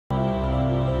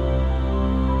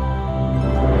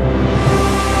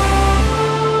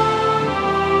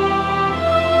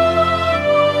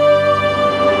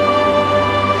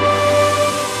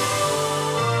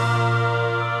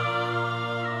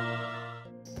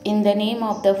In the name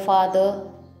of the Father,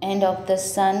 and of the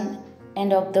Son,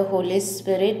 and of the Holy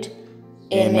Spirit.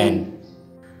 Amen.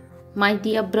 My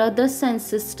dear brothers and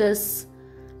sisters,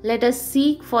 let us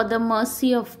seek for the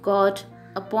mercy of God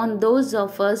upon those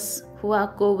of us who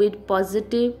are COVID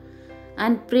positive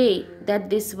and pray that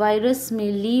this virus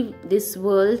may leave this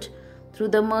world through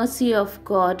the mercy of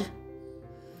God.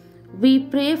 We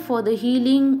pray for the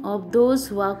healing of those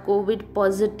who are COVID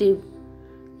positive.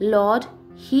 Lord,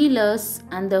 heal us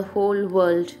and the whole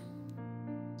world.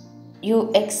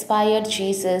 You expired,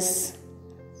 Jesus,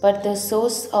 but the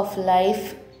source of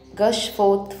life gushed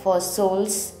forth for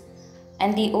souls,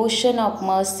 and the ocean of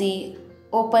mercy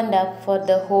opened up for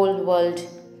the whole world.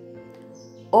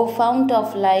 O fount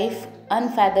of life,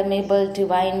 unfathomable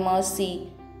divine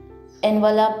mercy,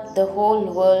 envelop the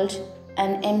whole world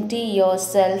and empty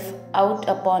yourself out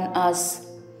upon us.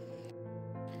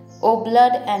 O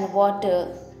blood and water,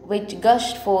 which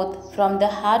gushed forth from the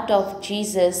heart of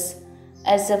Jesus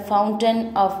as a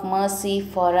fountain of mercy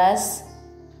for us,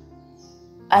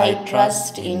 I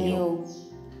trust in you.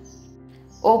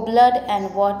 O blood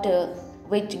and water,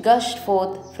 which gushed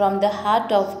forth from the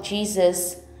heart of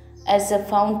Jesus as a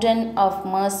fountain of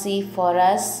mercy for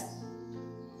us,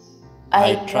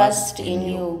 I trust in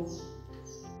you.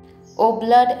 O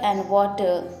blood and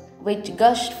water, which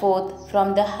gushed forth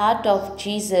from the heart of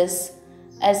Jesus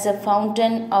as a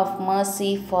fountain of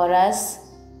mercy for us,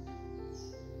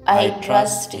 I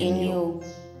trust in you.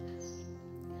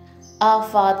 Our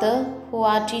Father, who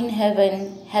art in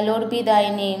heaven, hallowed be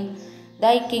thy name.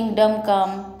 Thy kingdom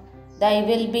come, thy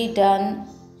will be done,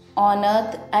 on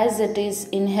earth as it is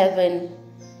in heaven.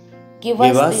 Give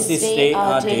us this day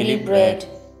our daily bread,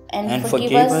 and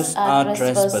forgive us our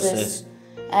trespasses,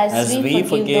 as we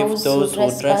forgive those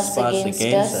who trespass against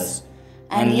us.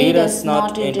 And lead us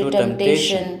not into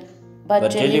temptation,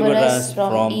 but deliver us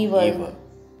from evil.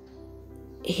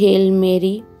 Hail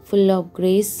Mary, full of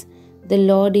grace, the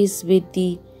Lord is with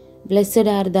thee. Blessed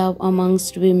art thou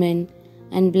amongst women,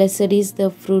 and blessed is the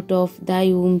fruit of thy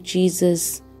womb,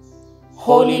 Jesus.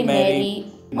 Holy Mary,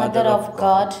 Mother of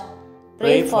God,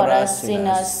 pray for us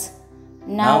sinners,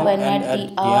 now and at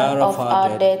the hour of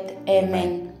our death.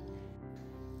 Amen.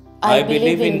 I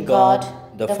believe in God,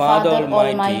 the Father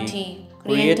Almighty,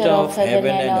 Creator of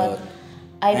heaven and earth.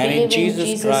 I believe in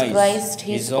Jesus Christ,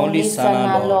 His only Son,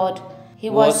 our Lord. He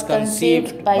was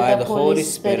conceived by the Holy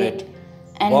Spirit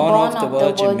and born of the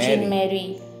Virgin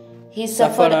Mary. He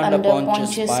suffered under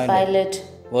Pontius Pilate,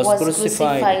 was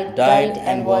crucified, died,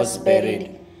 and was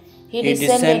buried. He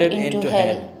descended into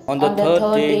hell. On the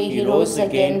third day He rose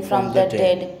again from the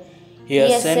dead. He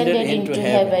ascended into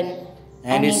heaven,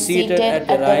 and is seated at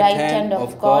the right hand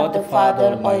of God the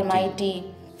Father Almighty.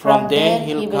 From there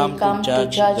He will come to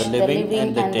judge the living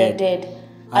and the dead.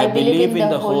 I believe in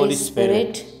the Holy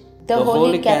Spirit, the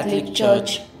Holy Catholic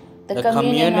Church, the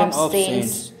communion of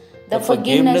saints, the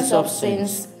forgiveness of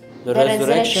sins, the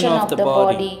resurrection of the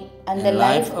body, and the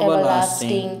life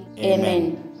everlasting. Amen.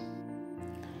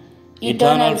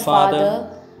 Eternal Father,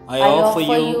 I offer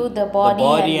you the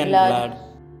body and blood,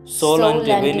 soul and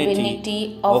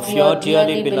divinity of your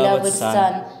dearly beloved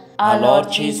Son, our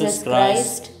Lord Jesus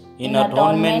Christ, in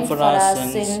atonement for our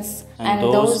sins and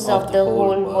those of the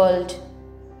whole world.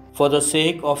 For the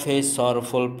sake of His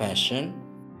sorrowful passion,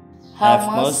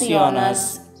 have mercy on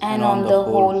us and on the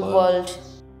whole world.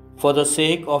 For the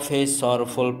sake of His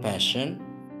sorrowful passion,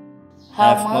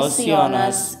 have mercy on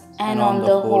us and on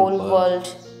the whole world.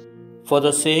 For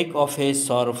the sake of His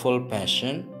sorrowful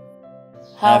passion,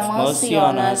 have mercy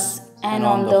on us and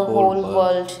on the whole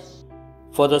world.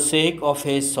 For the sake of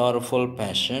His sorrowful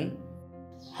passion,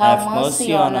 have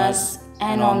mercy on us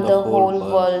and on the whole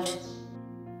world.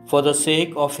 For the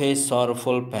sake of His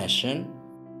sorrowful passion,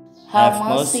 have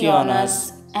mercy on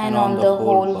us and on the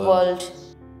whole world.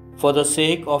 For the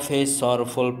sake of His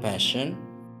sorrowful passion,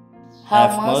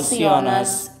 have mercy on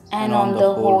us and on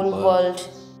the whole world.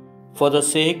 For the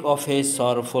sake of His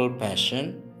sorrowful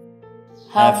passion,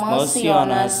 have mercy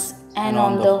on us and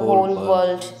on the whole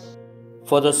world.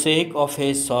 For the sake of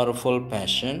His sorrowful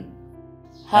passion,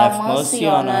 have mercy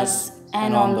on us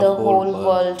and on the whole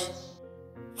world.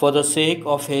 For the sake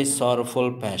of His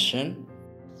sorrowful passion,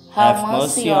 have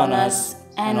mercy on us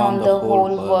and on the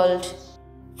whole world.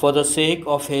 For the sake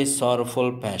of His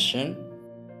sorrowful passion,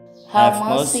 have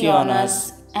mercy on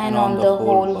us and on the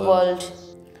whole world.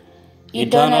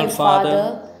 Eternal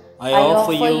Father, I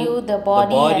offer you the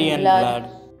body and blood,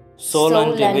 soul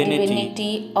and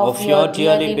divinity of your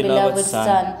dearly beloved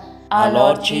Son, our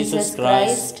Lord Jesus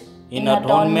Christ, in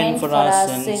atonement for our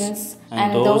sins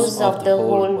and those of the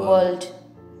whole world.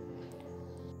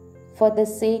 for the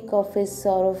sake of his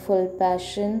sorrowful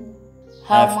passion,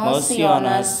 have mercy on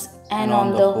us and on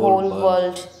the whole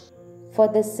world. For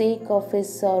the sake of his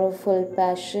sorrowful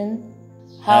passion,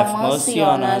 have mercy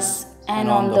on us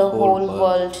and on the whole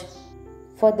world.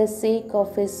 For the sake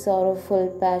of his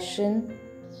sorrowful passion,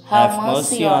 have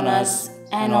mercy on us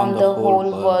and on the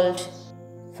whole world.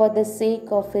 For the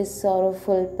sake of his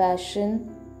sorrowful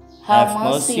passion, have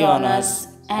mercy on us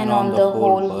and on the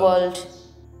whole world.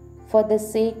 For the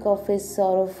sake of his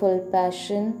sorrowful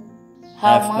passion,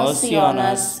 have mercy on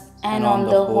us and on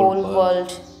the whole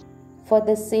world. For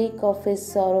the sake of his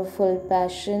sorrowful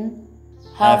passion,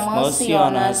 have mercy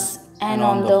on us and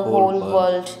on the whole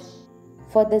world.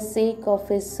 For the sake of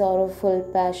his sorrowful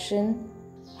passion,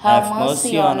 have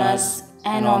mercy on us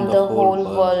and on the whole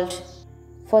world.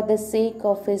 For the sake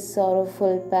of his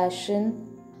sorrowful passion,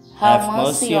 have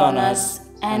mercy on us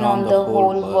and on the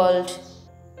whole world.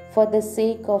 For the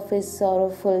sake of his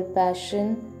sorrowful passion,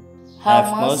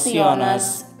 have mercy on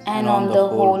us and on the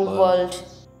whole world.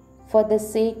 For the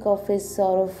sake of his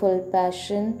sorrowful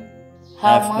passion,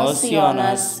 have mercy on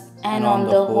us and on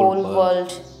the whole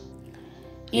world.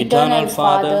 Eternal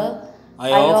Father,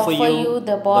 I offer you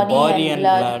the body and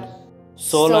blood,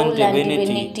 soul and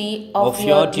divinity of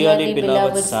your dearly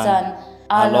beloved Son,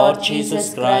 our Lord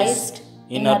Jesus Christ,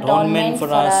 in atonement for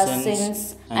our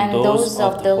sins and those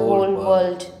of the whole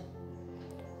world.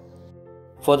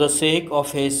 For the sake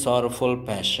of his sorrowful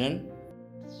passion,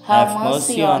 have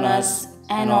mercy on us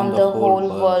and on the whole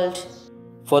world.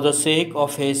 For the sake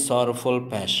of his sorrowful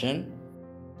passion,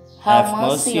 have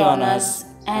mercy on us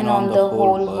and on the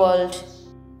whole world.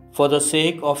 For the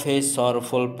sake of his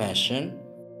sorrowful passion,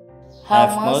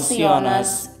 have mercy on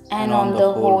us and on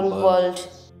the whole world.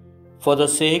 For the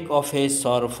sake of his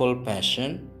sorrowful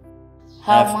passion,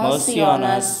 have mercy on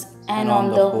us and on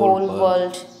the whole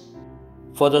world.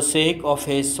 For the sake of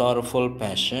his sorrowful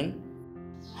passion,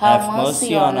 have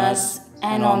mercy on us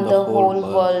and on the whole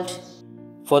world.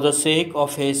 For the sake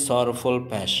of his sorrowful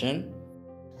passion,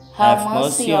 have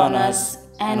mercy on us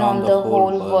and on the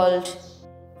whole world.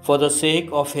 For the sake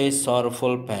of his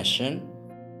sorrowful passion,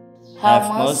 have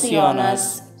mercy on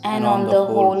us and on the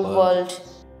whole world.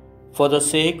 For the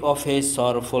sake of his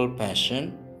sorrowful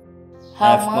passion,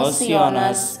 have mercy on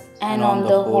us and on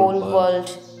the whole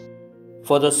world.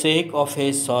 For the sake of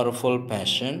his sorrowful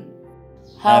passion,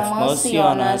 have mercy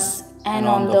on us and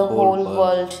on the whole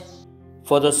world.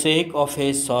 For the sake of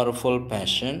his sorrowful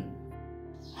passion,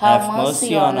 have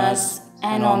mercy on us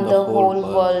and on the whole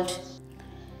world.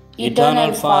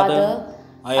 Eternal Father,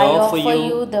 I offer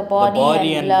you the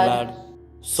body and blood,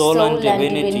 soul and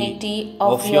divinity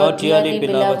of your dearly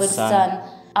beloved Son,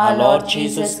 our Lord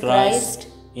Jesus Christ,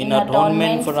 in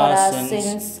atonement for our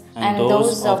sins and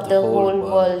those of the whole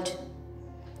world.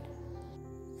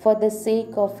 For the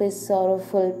sake of his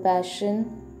sorrowful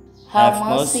passion, have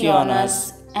mercy on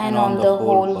us and on the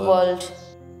whole world.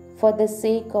 For the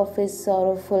sake of his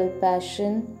sorrowful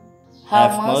passion,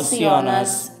 have mercy on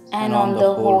us and on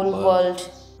the whole world.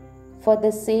 For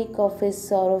the sake of his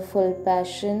sorrowful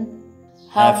passion,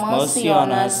 have mercy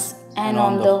on us and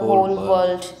on the whole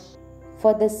world.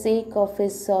 For the sake of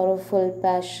his sorrowful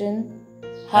passion,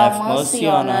 have mercy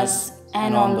on us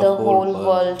and on the whole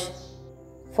world.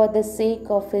 For the sake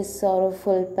of his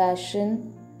sorrowful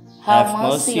passion, have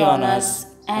mercy on us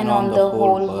and on the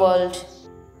whole world.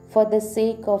 For the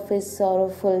sake of his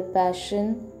sorrowful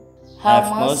passion,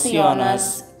 have mercy on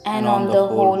us and on the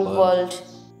whole world.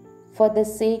 For the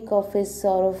sake of his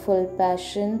sorrowful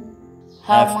passion,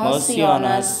 have mercy on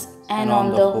us and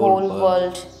on the whole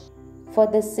world. For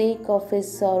the sake of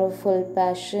his sorrowful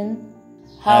passion,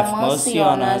 have mercy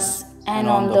on us and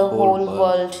on the whole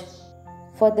world.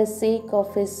 For the sake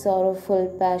of his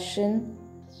sorrowful passion,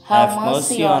 have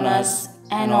mercy on us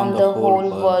and on the whole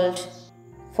world.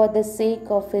 For the sake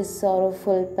of his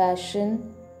sorrowful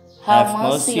passion, have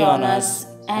mercy on us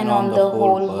and on the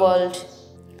whole world.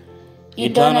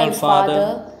 Eternal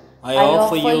Father, I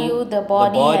offer you the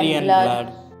body and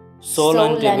blood, soul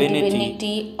and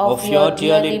divinity of your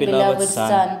dearly beloved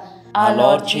Son, our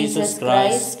Lord Jesus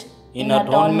Christ, in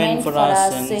atonement for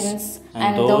our sins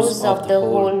and those of the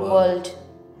whole world.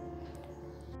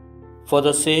 For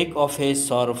the sake of his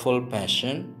sorrowful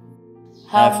passion,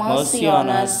 have mercy on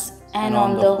us and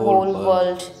on the whole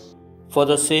world. For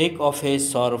the sake of his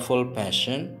sorrowful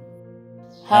passion,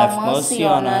 have mercy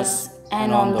on us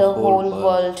and on the whole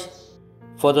world.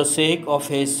 For the sake of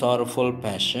his sorrowful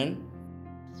passion,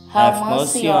 have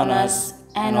mercy on us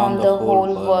and on the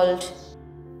whole world.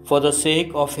 For the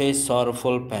sake of his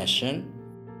sorrowful passion,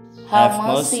 have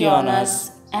mercy on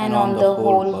us and on the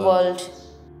whole world.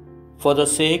 For the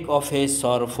sake of his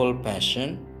sorrowful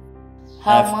passion,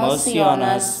 have mercy on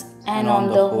us and on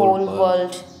the whole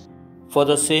world. For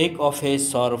the sake of his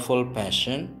sorrowful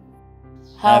passion,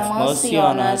 have mercy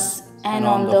on us and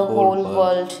on the whole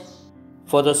world.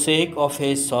 For the sake of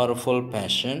his sorrowful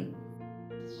passion,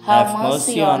 have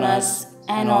mercy on us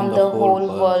and on the whole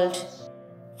world.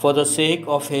 For the sake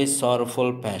of his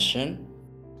sorrowful passion,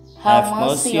 have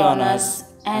mercy on us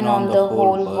and on the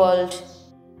whole world.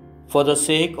 For the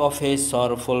sake of his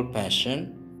sorrowful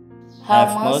passion,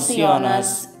 have mercy on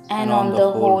us and on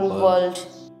the whole world.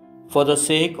 For the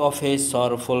sake of his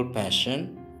sorrowful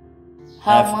passion,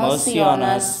 have mercy on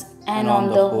us and on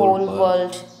the whole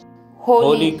world.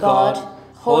 Holy God,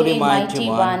 Holy Mighty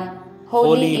One,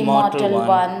 Holy Immortal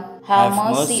One, have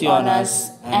mercy on us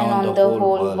and on the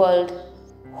whole world.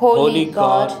 Holy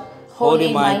God,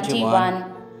 Holy Mighty One,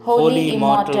 Holy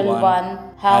Immortal One,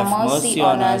 have mercy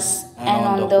on us and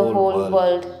on the whole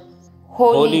world.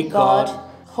 Holy God,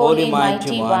 Holy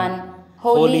Mighty One,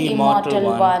 Holy Immortal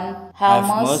One, have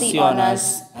mercy on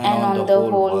us and on the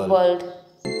whole world.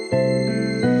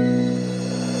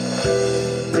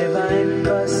 Divine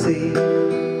mercy,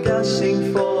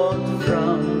 gushing forth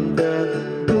from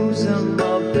the bosom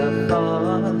of the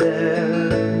Father,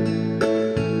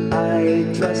 I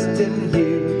trust in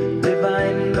you.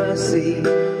 Divine mercy,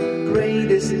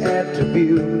 greatest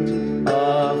attribute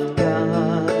of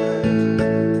God.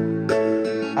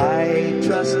 I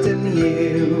trust in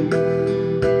you.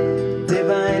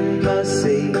 Divine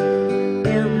mercy,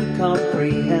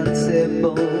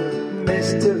 incomprehensible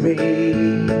mystery.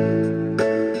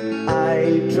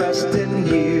 I trust in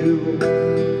you.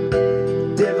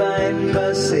 Divine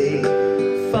mercy,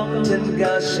 fountain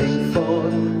gushing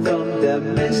forth from the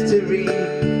mystery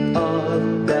of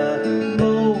the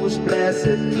most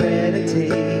blessed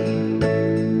Trinity.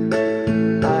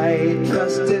 I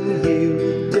trust in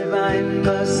you. Divine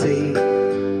mercy,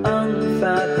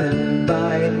 unfathomed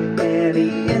by any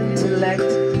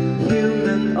intellect,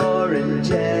 human or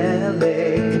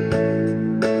angelic.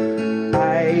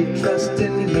 I trust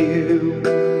in you.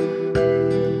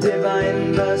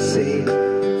 Divine mercy,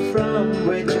 from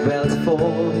which wells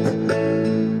forth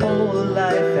all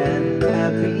life and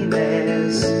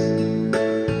happiness.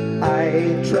 I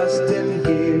trust in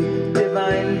you.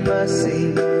 Divine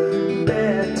mercy,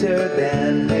 better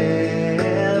than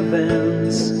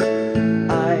heavens.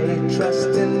 I trust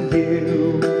in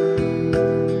you.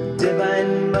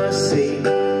 Divine mercy,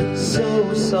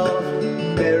 so soft,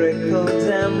 miracles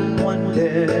and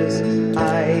wonders.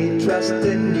 I trust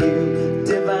in you.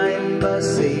 Divine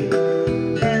mercy,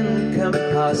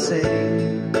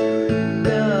 encompassing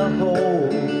the whole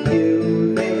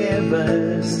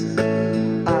universe.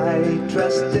 I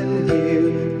trust in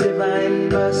you. Divine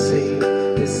mercy,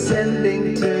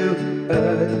 descending to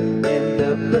earth in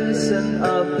the person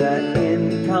of the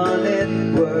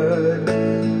incarnate Word.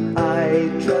 I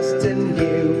trust in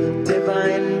you.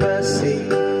 Divine mercy,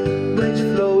 which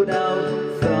flowed out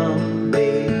from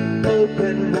the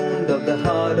open wound of the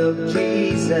heart of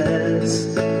Jesus.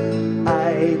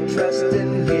 I trust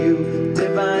in you.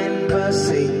 Divine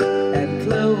mercy,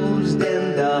 enclosed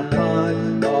in the heart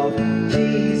of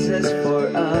Jesus for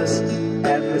us,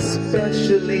 and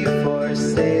especially for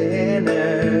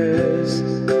sinners.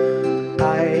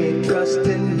 I trust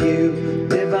in you.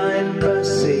 Divine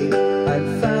mercy,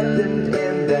 unfathomed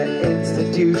in the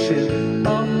institution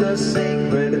of the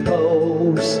sacred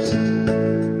host.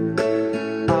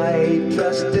 I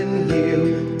trust in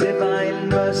you. Divine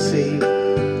mercy,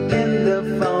 in the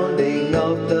founding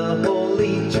of the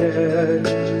Holy Church.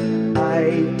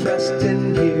 I trust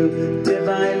in you.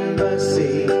 Divine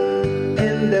mercy,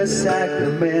 in the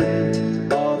sacrament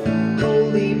of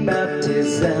holy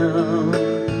baptism.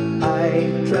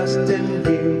 I trust in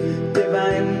you.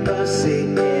 Divine mercy,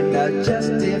 in the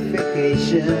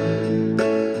justification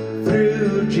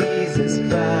through Jesus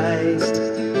Christ.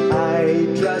 I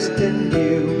trust in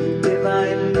you.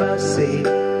 Divine mercy,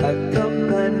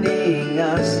 accompanying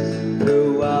us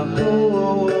through our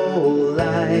whole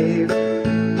life.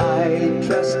 I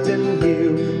trust in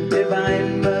you.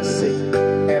 Divine mercy,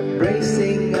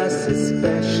 embracing us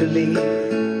especially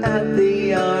at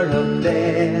the hour of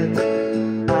death.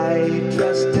 I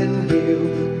trust in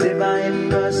you. Divine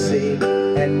mercy,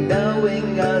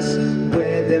 endowing us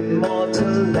with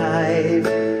immortal life.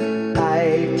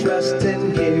 I trust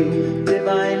in you.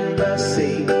 Divine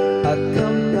mercy,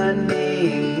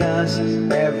 accompanying us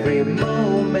every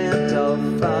moment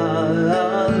of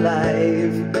our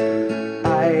life.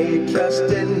 I trust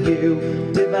in you.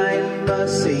 Divine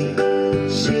mercy,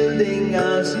 shielding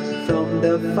us from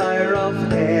the fire of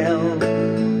hell.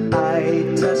 I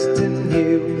trust in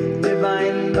you.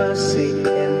 Divine mercy,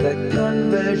 in the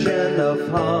conversion of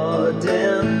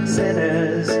hardened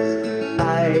sinners.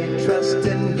 I trust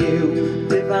in you,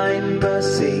 divine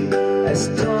mercy,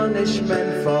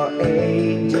 astonishment for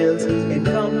angels,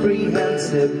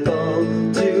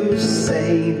 incomprehensible to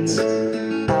saints.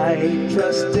 I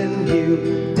trust in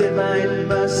you, divine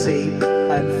mercy,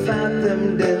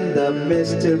 unfathomed in the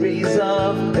mysteries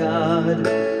of God.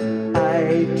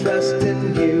 I trust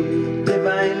in you,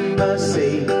 divine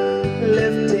mercy,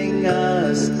 lifting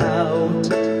us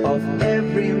out of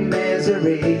every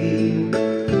misery.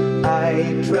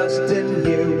 I trust in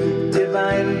you,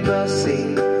 divine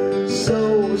mercy,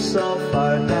 source of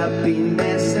our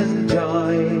happiness and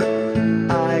joy.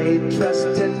 I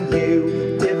trust in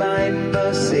you, divine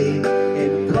mercy,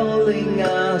 in calling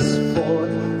us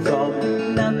forth from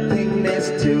nothingness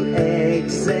to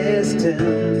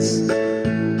existence.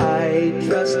 I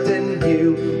trust in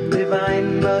you,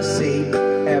 divine mercy,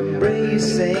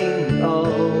 embracing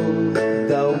all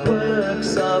the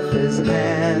works of his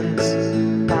hands.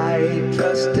 I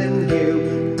trust in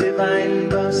you, divine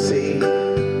mercy,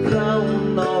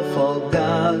 crown of all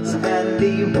God's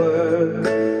handiwork.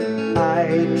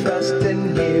 I trust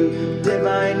in you,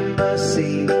 divine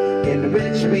mercy, in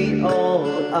which we all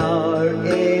are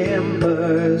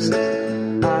immersed.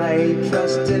 I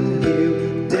trust in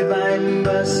you, divine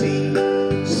mercy,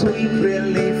 sweet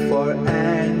relief for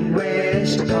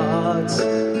anguished hearts.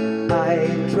 I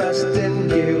trust in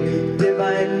you,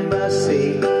 divine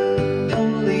mercy,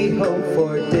 only hope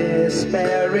for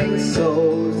despairing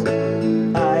souls.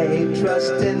 I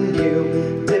trust in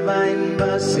you, divine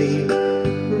mercy,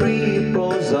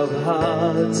 repose of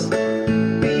hearts,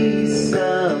 peace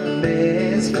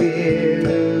amidst fear.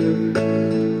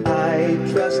 I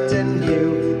trust in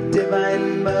you,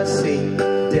 divine mercy,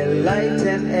 delight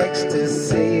and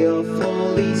ecstasy of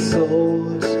holy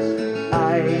souls.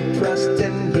 I trust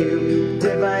in you,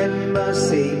 divine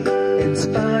mercy,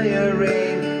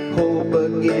 inspiring hope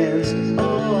against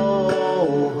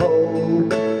all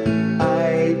hope.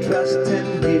 I trust in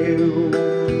you,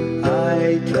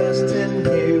 I trust in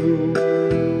you,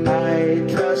 I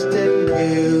trust in you.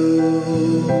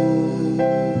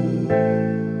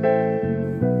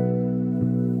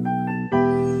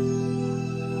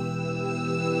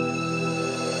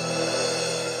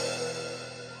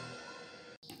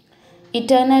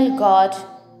 Eternal God,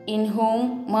 in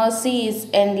whom mercy is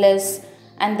endless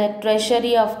and the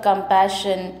treasury of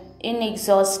compassion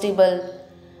inexhaustible,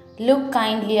 look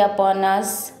kindly upon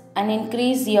us and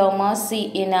increase your mercy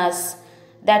in us,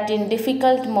 that in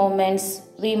difficult moments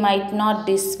we might not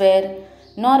despair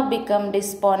nor become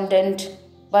despondent,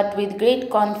 but with great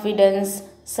confidence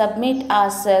submit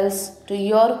ourselves to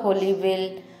your holy will,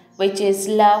 which is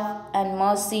love and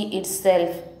mercy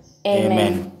itself.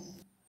 Amen.